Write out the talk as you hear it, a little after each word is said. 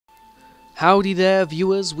Howdy there,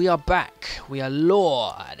 viewers. We are back. We are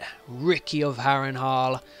Lord Ricky of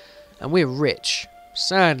Harrenhal, and we're rich.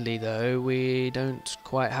 Sadly, though, we don't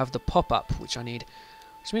quite have the pop-up which I need,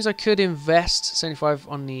 which means I could invest 75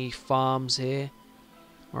 on the farms here,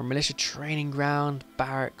 or a militia training ground,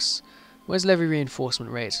 barracks. Where's levy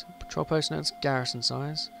reinforcement rate? Patrol post notes, garrison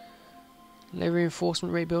size. Levy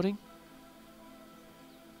reinforcement rate building.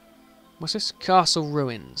 What's this? Castle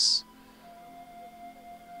ruins.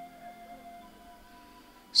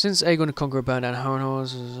 Since Aegon the Conqueror burned down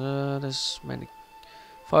Harrenhal, there's many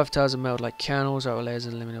 5 towers are melted like cannons, outer layers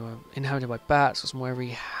are inhabited by bats. What's more,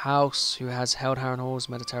 every house who has held Harrenhal has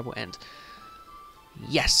met a terrible end.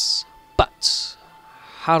 Yes, but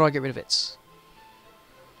how do I get rid of it?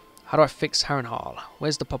 How do I fix Harrenhal?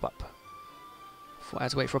 Where's the pop-up? I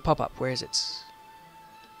had to wait for a pop-up. Where is it?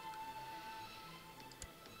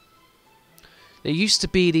 There used to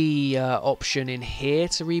be the option in here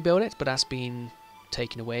to rebuild it, but that's been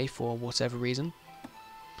taken away for whatever reason.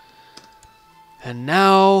 And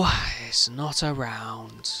now it's not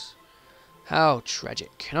around. How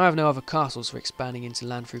tragic. And I have no other castles for expanding into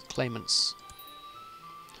land through claimants.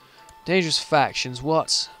 Dangerous factions,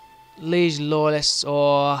 what? Liege loyalists,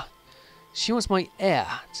 or she wants my heir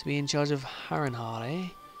to be in charge of Harrenhal, eh?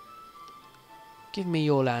 Give me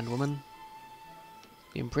your land, woman.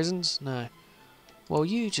 You imprisoned? No. Well,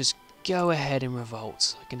 you just go ahead and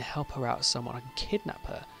revolt. I can help her out somewhat. I can kidnap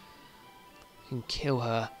her. I can kill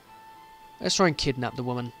her. Let's try and kidnap the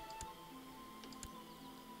woman.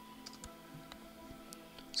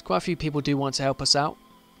 There's quite a few people do want to help us out.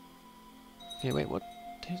 Yeah, wait, what?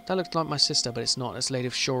 That looks like my sister, but it's not. It's Lady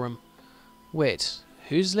of Shoreham. Wait,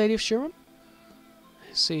 who's Lady of Shoreham?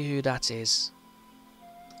 Let's see who that is.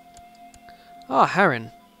 Ah,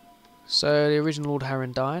 Harren. So the original Lord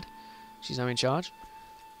Harren died. She's now in charge.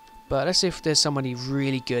 But let's see if there's somebody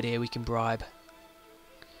really good here we can bribe.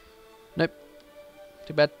 Nope.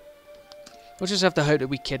 Too bad. We'll just have to hope that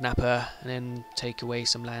we kidnap her and then take away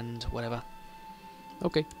some land, whatever.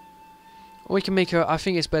 Okay. Or we can make her... I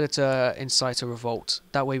think it's better to incite a revolt.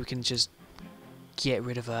 That way we can just get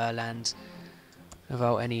rid of her land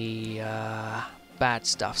without any bad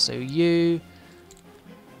stuff. So you...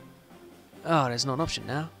 Oh, there's not an option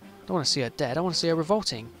now. I don't want to see her dead. I want to see her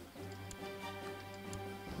revolting.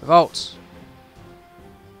 Revolt!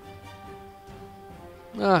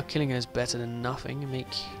 Ah, killing her is better than nothing.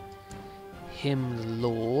 Make him the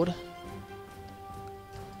lord.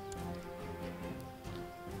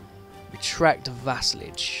 Retract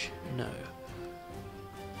vassalage. No.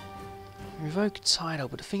 Revoke title,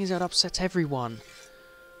 but the thing is that upsets everyone.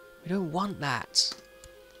 We don't want that.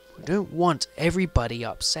 We don't want everybody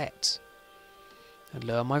upset. I'd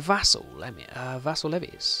lower my vassal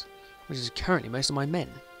levies, which is currently most of my men.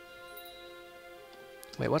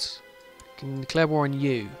 Wait, what? Can declare war on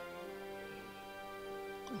you.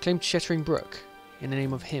 Claim Chettering Brook in the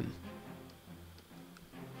name of him.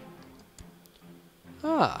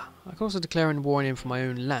 Ah, I can also declare war on him for my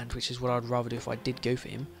own land, which is what I'd rather do if I did go for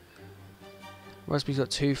him. Rosby's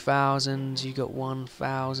got 2,000, you got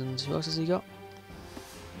 1,000. Who else has he got?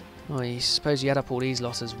 Oh, I suppose you add up all these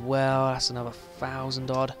lots as well. That's another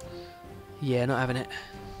 1,000 odd. Yeah, not having it.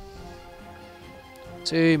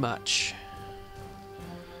 Too much.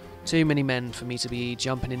 Too many men for me to be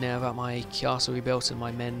jumping in there without my castle rebuilt and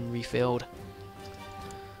my men refilled.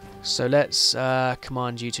 So let's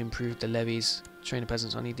command you to improve the levies. Train the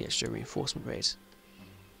peasants. I need the extra reinforcement rate.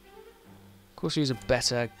 Of course, use a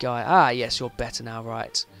better guy. Ah, yes, you're better now,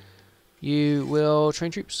 right. You will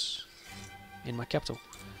train troops in my capital.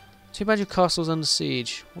 Too bad your castle's under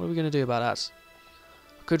siege. What are we going to do about that?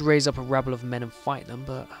 I could raise up a rabble of men and fight them,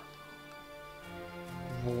 but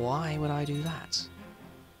why would I do that?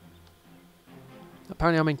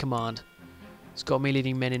 Apparently I'm in command. It's got me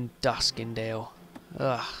leading men in Duskindale.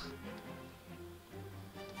 Ugh.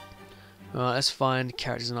 Alright, let's find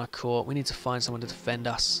characters in our court. We need to find someone to defend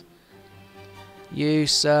us. You,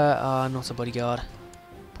 sir, are not a bodyguard.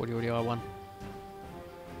 Probably already are one.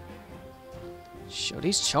 Sure,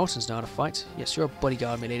 these Charltons know how to fight. Yes, you're a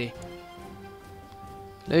bodyguard, my lady.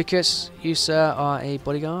 Lucas, you, sir, are a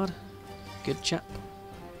bodyguard. Good chap.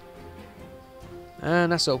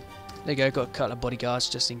 And that's all. There you go, got a couple of bodyguards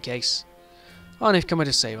just in case. Oh, and they've come here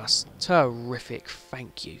to save us. Terrific,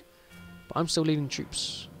 thank you. But I'm still leading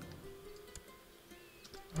troops.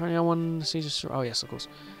 Apparently I want to see just... Oh, yes, of course.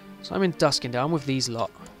 So I'm in Duskindale. I'm with these lot.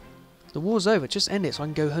 The war's over. Just end it so I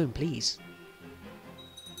can go home, please.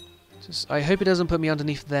 I hope it doesn't put me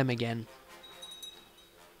underneath them again.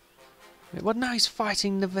 Wait, what? Now he's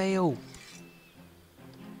fighting the Vale.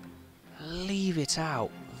 Leave it out,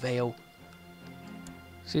 Vale.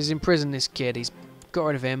 So he's imprisoned this kid. He's got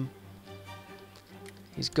rid of him.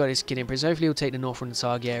 He's got his kid in prison. Hopefully he'll take the north from the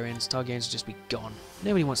Targaryens. Targaryens will just be gone.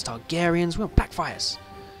 Nobody wants Targaryens. We want Blackfires.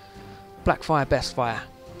 Blackfire, best fire.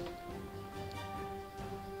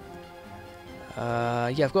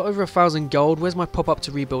 Yeah, I've got over 1,000 gold. Where's my pop-up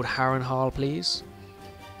to rebuild Harrenhal, please?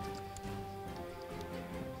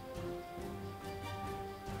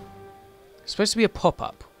 It's supposed to be a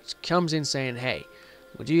pop-up, which comes in saying, hey,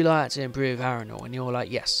 would you like to improve Harrenhal? And you're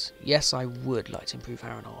like, yes. Yes, I would like to improve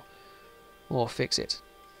Harrenhal. Or fix it.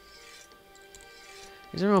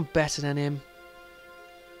 Is anyone better than him?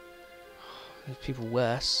 There's people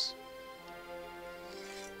worse.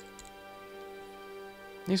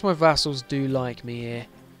 At least my vassals do like me here.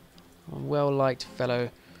 I'm a well-liked fellow.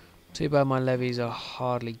 Too bad my levies are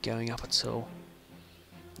hardly going up at all.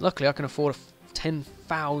 Luckily, I can afford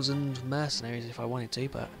 10,000 mercenaries if I wanted to,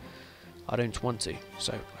 but I don't want to,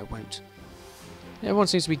 so I won't. Everyone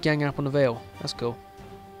seems to be ganging up on the Vale. That's cool.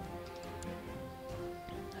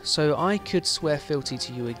 So I could swear fealty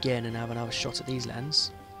to you again and have another shot at these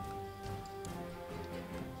lands.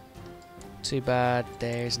 Too bad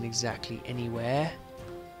there isn't exactly anywhere.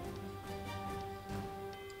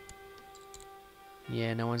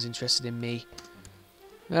 Yeah, no one's interested in me.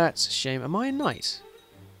 That's a shame. Am I a knight?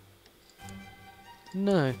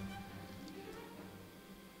 No.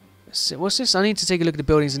 So what's this? I need to take a look at the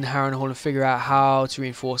buildings in Harrenhal and figure out how to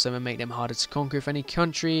reinforce them and make them harder to conquer if any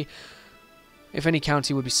county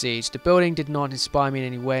would be sieged. The building did not inspire me in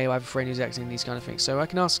any way. I have a friend who's acting in these kind of things, so I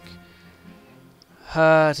can ask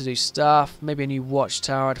her to do stuff. Maybe a new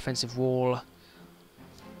watchtower, defensive wall.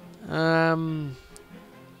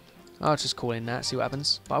 I'll just call in that, see what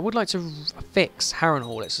happens. But I would like to fix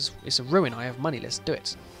Harrenhal. It's a ruin. I have money. Let's do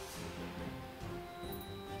it.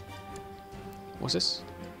 What's this?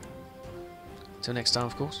 Till next time,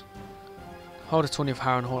 of course. Hold a 20 of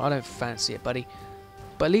Harrenhal. I don't fancy it, buddy.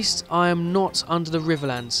 But at least I am not under the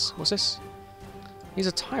Riverlands. What's this? He's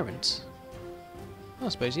a tyrant. I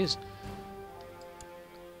suppose he is.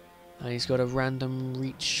 And he's got a random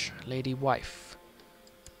reach lady wife.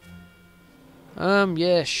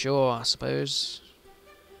 Yeah, sure, I suppose.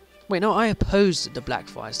 Wait, no, I opposed the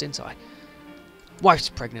Blackfires, didn't I? Wife's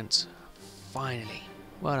pregnant. Finally.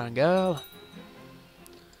 Well done, girl.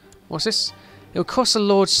 What's this? It will cost a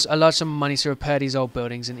large sum of money to repair these old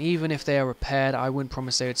buildings, and even if they are repaired, I wouldn't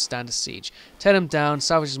promise they would stand a siege. Tear them down,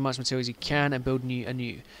 salvage as much material as you can, and build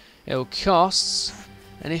anew. It will cost,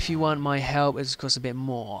 and if you want my help, it will cost a bit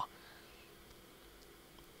more.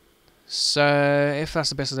 So, if that's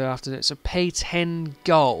the best I'll do after it, so pay 10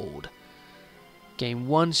 gold. Gain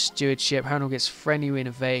 1 stewardship. Harrenhal gets friendly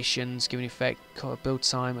renovations, giving effect build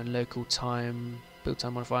time and local time. Build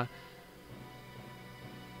time modifier.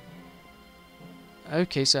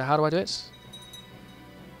 Okay, so how do I do it?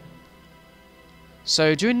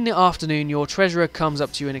 So, during the afternoon, your treasurer comes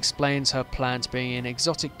up to you and explains her plan to bring in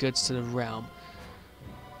exotic goods to the realm.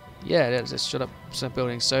 Yeah, let's shut up some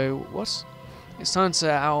buildings. So, what? It's time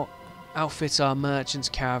to outfit our merchant's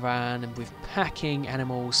caravan and with packing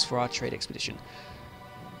animals for our trade expedition.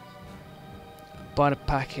 Buy the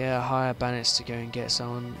pack here, hire bandits to go and get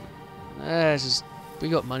someone. We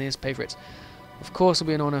got money, let's pay for it. Of course, it'll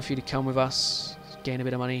be an honour for you to come with us. Gain a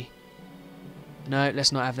bit of money. No,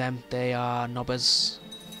 let's not have them. They are knobbers.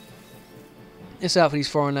 It's out for these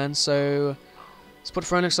foreign lands, so Spot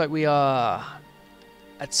Throne looks like we are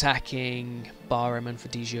attacking Barham for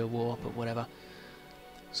de jure war, but whatever.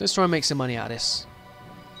 So let's try and make some money out of this.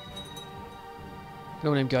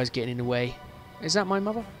 Don't want them guys getting in the way. Is that my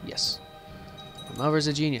mother? Yes. My mother is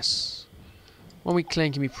a genius. 1 week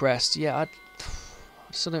claim can be pressed. Yeah, I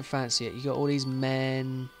still don't fancy it. You got all these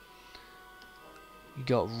men. You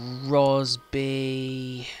got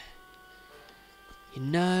Rosby. You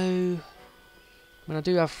know, I mean, I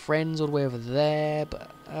do have friends all the way over there, but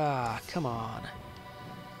come on.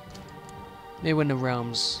 Maybe win the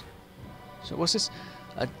realms. So what's this?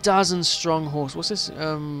 A dozen strong horse. What's this?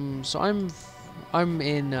 So I'm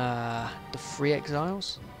in the Free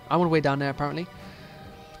Exiles. I'm on the way down there apparently.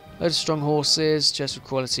 Loads of strong horses, chest of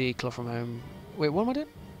quality, cloth from home. Wait, what am I doing?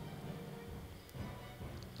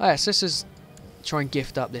 Oh yes, this is try and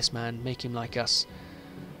gift up this man, make him like us.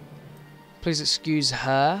 Please excuse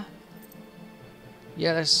her.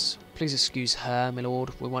 Yeah, please excuse her, my lord.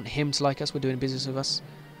 We want him to like us. We're doing business with us.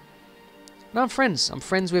 No, I'm friends. I'm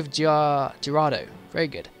friends with Jarado. Very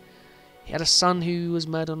good. He had a son who was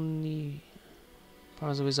murdered on the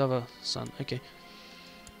part of his other son. Okay.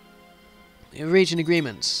 We reached an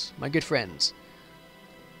agreement, my good friends.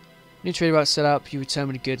 New trade route set up, you return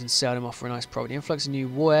with the goods and sell them off for a nice profit. The influx of new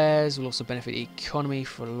wares will also benefit the economy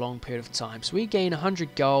for a long period of time. So we gain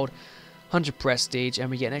 100 gold, 100 prestige, and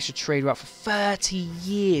we get an extra trade route for 30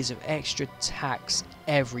 years of extra tax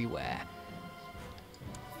everywhere.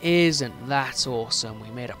 Isn't that awesome? We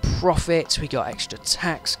made a profit, we got extra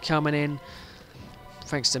tax coming in.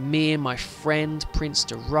 Thanks to me and my friend, Prince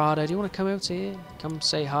Jarado. Do you want to come over to here? Come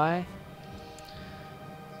say hi.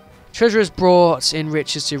 Treasurer has brought in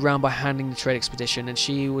riches to Realm by handling the trade expedition, and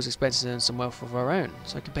she was expected to earn some wealth of her own.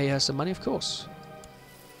 So I could pay her some money, of course.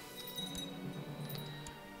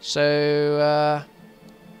 So,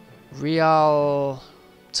 Real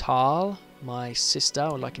Tal, my sister,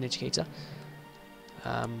 or like an educator.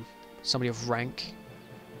 Somebody of rank.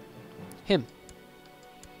 Him.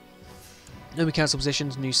 Nobody council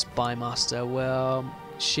positions, new spy master. Well,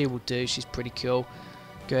 she will do. She's pretty cool.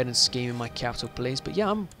 Go ahead and scheme in my capital, please. But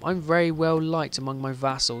yeah, I'm very well liked among my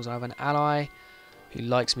vassals. I have an ally who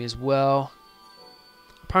likes me as well.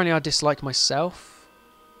 Apparently, I dislike myself.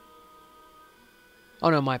 Oh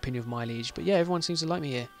no, my opinion of my liege. But yeah, everyone seems to like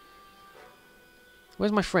me here.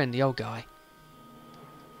 Where's my friend, the old guy?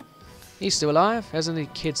 He's still alive. Hasn't any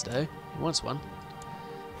kids though. He wants one.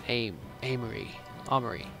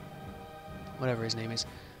 Armory. Whatever his name is.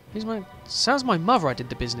 Sounds my mother I did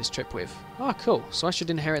the business trip with. Ah, cool. So I should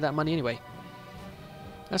inherit that money anyway.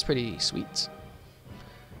 That's pretty sweet.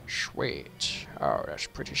 Sweet. Oh, that's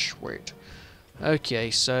pretty sweet.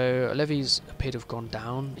 Okay, so levies appear to have gone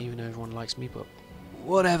down, even though everyone likes me, but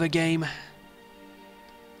whatever, game.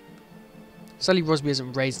 Sadly, Rosby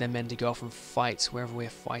hasn't raised their men to go off and fight wherever we're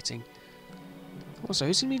fighting. Also,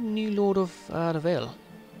 who's going to be the new Lord of the Vale?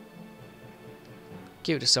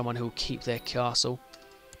 Give it to someone who will keep their castle.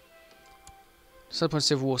 Set up on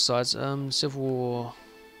Civil War sides. Civil War,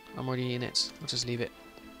 I'm already in it. I'll just leave it.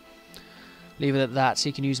 Leave it at that. So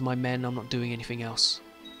you can use my men. I'm not doing anything else.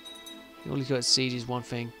 All you got at siege is one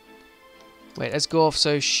thing. Wait, let's go off.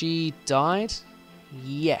 So she died?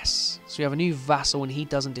 Yes. So we have a new vassal and he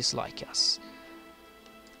doesn't dislike us.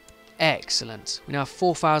 Excellent. We now have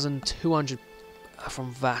 4,200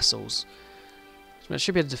 from vassals. So I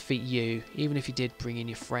should be able to defeat you, even if you did bring in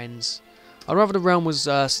your friends. I'd rather the realm was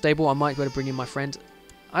stable. I might be able to bring in my friend.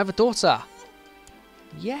 I have a daughter.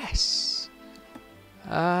 Yes.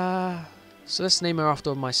 So let's name her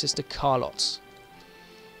after my sister Carlot.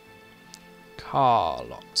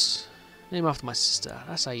 Carlot. Name her after my sister.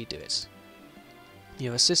 That's how you do it. You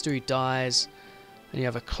have a sister who dies, and you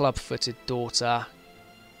have a club-footed daughter.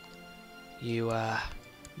 You,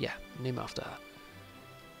 yeah, name her after her.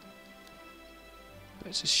 But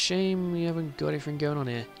it's a shame you haven't got anything going on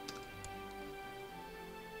here.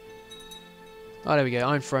 Oh, there we go.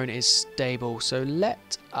 Iron Throne is stable. So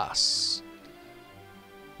let us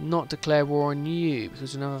not declare war on you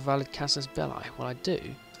because we don't have a valid Casus Belli. Well, I do.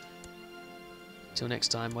 Till next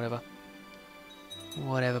time, whatever.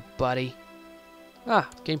 Whatever, buddy. Ah,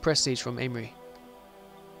 gain prestige from Amory.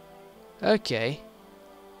 Okay.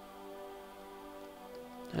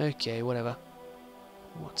 Okay, whatever.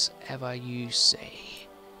 Whatever you say.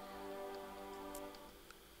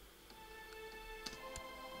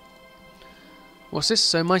 What's this?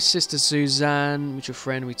 So my sister Suzanne, mutual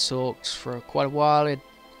friend, we talked for quite a while.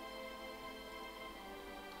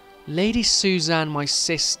 Lady Suzanne, my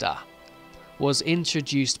sister, was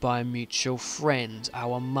introduced by a mutual friend,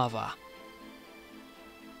 our mother.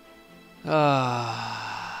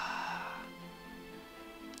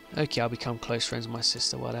 Okay, I'll become close friends with my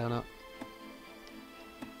sister, why not?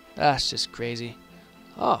 That's just crazy.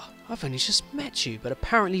 Oh, I've only just met you, but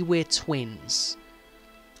apparently we're twins.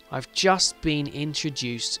 I've just been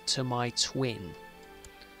introduced to my twin.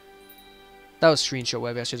 That was screenshot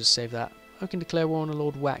worthy, I should have saved that. I can declare war on the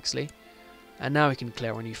Lord Waxley. And now we can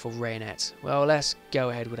declare on you for Raynet. Well, let's go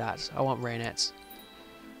ahead with that. I want Raynet.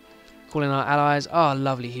 Calling our allies. Oh,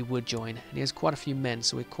 lovely, he would join. And he has quite a few men,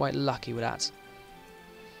 so we're quite lucky with that.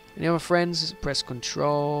 Any other friends? Press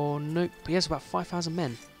control. Nope. He has about 5,000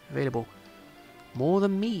 men available. More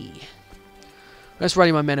than me. Let's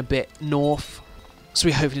rally my men a bit north. So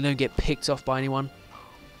we hopefully don't get picked off by anyone.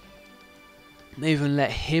 Maybe even let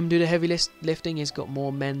him do the heavy lifting. He's got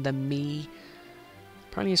more men than me.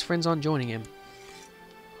 Apparently his friends aren't joining him.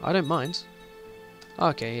 I don't mind.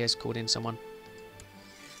 Okay, he has called in someone.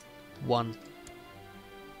 One.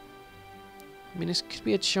 I mean, this could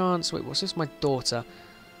be a chance. Wait, what's this? My daughter.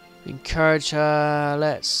 Encourage her.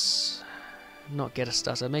 Let's not get a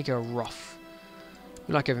stutter. Make her a Roth.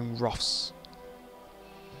 We like having Roths.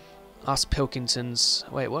 Us Pilkingtons.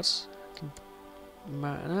 Wait, what?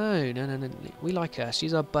 No. We like her.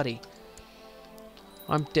 She's our buddy.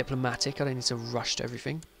 I'm diplomatic. I don't need to rush to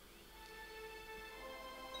everything.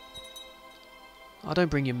 Oh, don't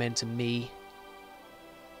bring your men to me.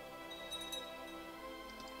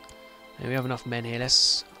 And we have enough men here.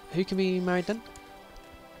 Who can be married then?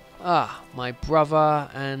 Ah, my brother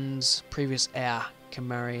and previous heir can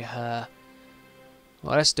marry her.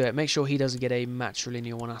 Well, let's do it. Make sure he doesn't get a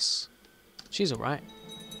matrilineal on us. She's alright.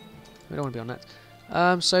 We don't want to be on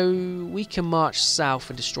that. So we can march south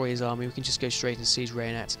and destroy his army. We can just go straight and siege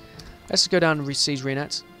Raynet. Let's go down and siege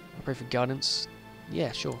Raynet. I pray for guidance.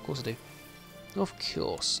 Yeah, sure, of course I do. Of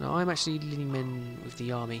course. Now I'm actually leading men with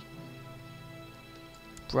the army.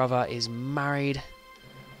 Brother is married.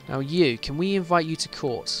 Now you, can we invite you to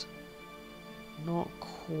court? Not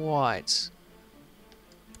quite.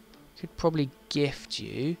 Could probably gift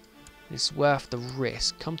you. It's worth the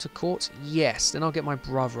risk. Come to court? Yes. Then I'll get my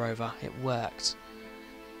brother over. It worked.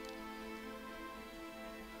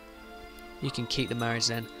 You can keep the marriage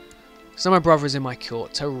then. So my brother is in my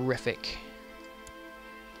court. Terrific.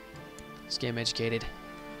 Let's get him educated.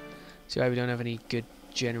 See why we don't have any good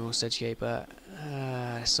generals to educate, but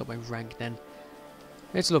let's stop my rank then.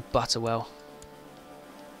 Let's look Butterwell.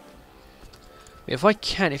 If I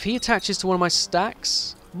can, if he attaches to one of my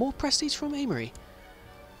stacks, more prestige from Amory.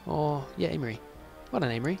 Or, yeah, Amory. Well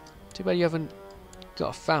done, Amory. Too bad you haven't got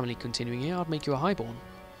a family continuing here. I'd make you a highborn.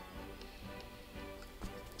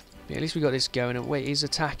 Yeah, at least we got this going. And wait, he's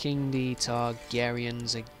attacking the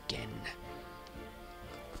Targaryens again.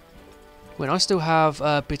 When I still have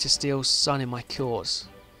Bittersteel's son in my court.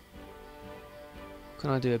 Can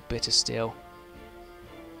I do a Bittersteel?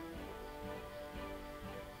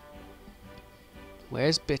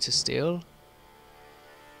 Where's Bittersteel?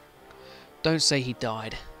 Don't say he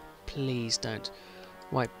died. Please don't.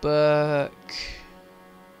 White Burke.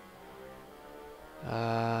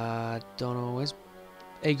 Don't know. Where's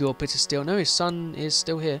Aegor Bittersteel? No, his son is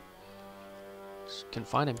still here. Just couldn't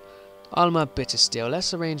find him. Alma Bittersteel.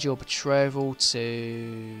 Let's arrange your betrothal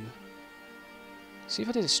to... See if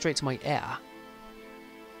I did it straight to my heir.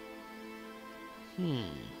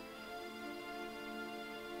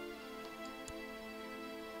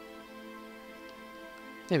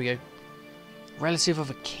 There we go. Relative of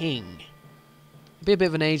a king. Be a bit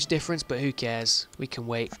of an age difference, but who cares? We can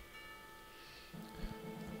wait.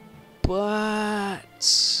 But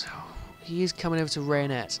he is coming over to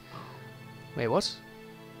Raynet. Wait, what?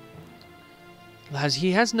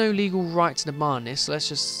 He has no legal right to demand this. So let's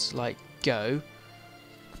just like go.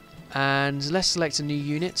 And let's select a new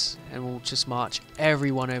unit, and we'll just march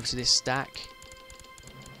everyone over to this stack.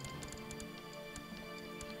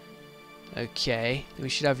 Okay, we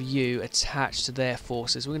should have you attached to their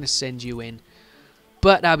forces. We're going to send you in.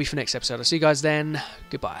 But that'll be for next episode. I'll see you guys then.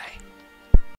 Goodbye.